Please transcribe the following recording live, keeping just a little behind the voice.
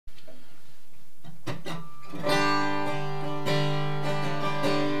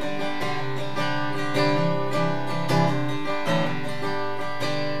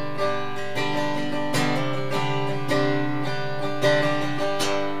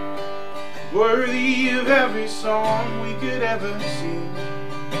worthy of every song we could ever sing,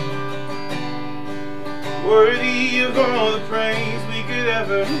 worthy of all the praise we could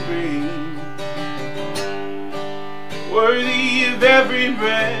ever bring, worthy of every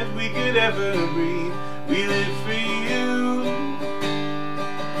breath we could ever breathe. We live for you.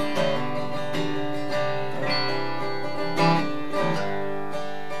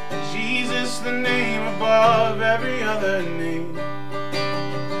 Jesus, the name above every other name.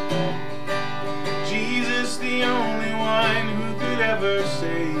 Jesus, the only one who could ever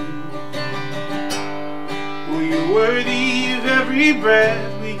save. Oh, you're worthy of every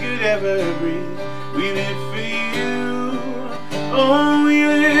breath we could ever breathe. We live for you. Oh, we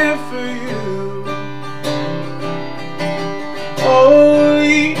live for you.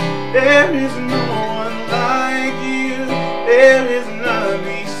 Holy, there is no one like you. There is none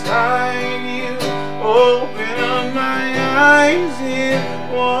beside you. Open up my eyes in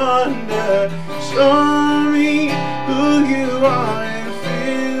wonder. Show me who you are and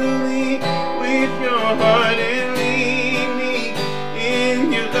fill me with your heart and lead me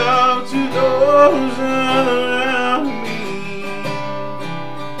in your love to those around me.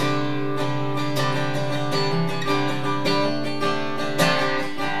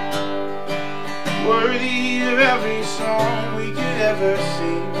 Worthy of every song we could ever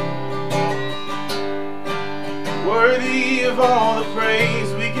sing, worthy of all the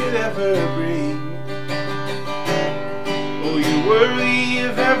praise we could ever bring. Oh, you're worthy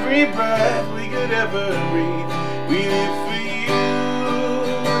of every breath we could ever breathe. We live for you,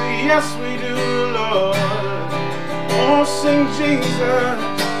 yes we do, Lord. Oh, sing Jesus,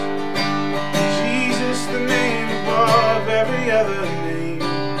 Jesus, the name above every other name.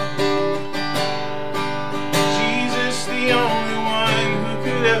 Jesus, the only one who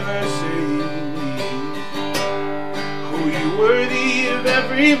could ever save. Oh, you're worthy of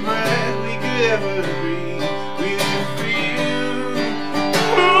every breath we could ever breathe. We live for you.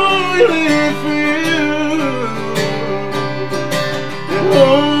 Oh, we live for you. And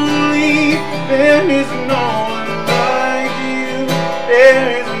holy, there is no one like you. There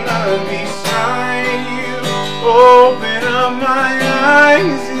is none beside you. Open up my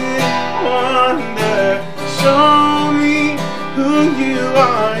eyes in wonder. Show me who you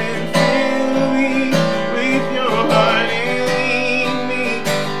are and fill me with your heart and lead me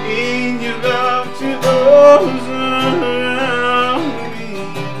in your love to those around me.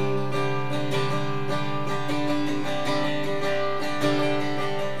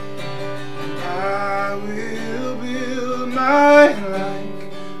 I will build my life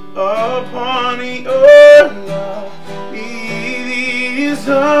upon your love. It is a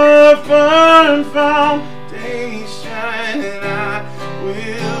firm foundation, and I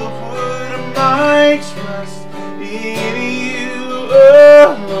will put my trust in you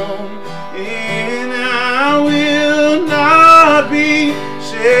alone, and I will not be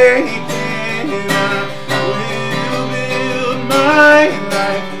shaken. I will build my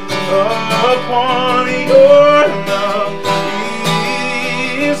life upon your love.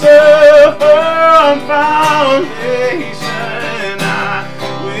 It is a firm foundation. I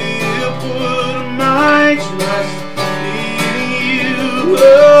will put my trust in you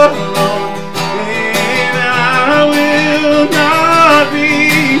alone, and I will not be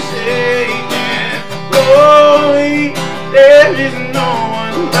shaken. Holy, there is no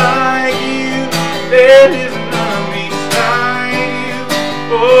one like you. There is none beside you.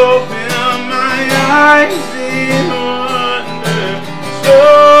 Open up my eyes in wonder.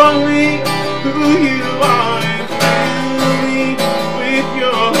 Show me who you are and fill me with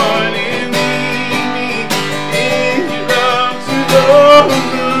your heart and lead me in your love to those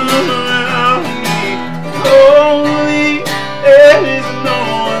around me. Holy, there is no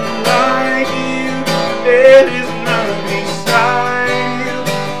one like you. There is none beside you.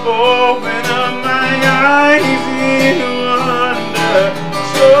 Open up my eyes in wonder.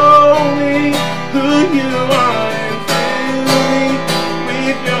 Show me who you are and fill me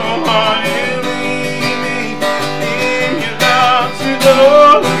with your heart and lead me in your love to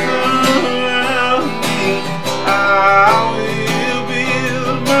those around me. I will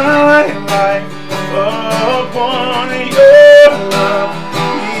build my life upon your love.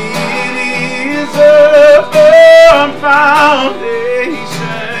 It is a firm foundation.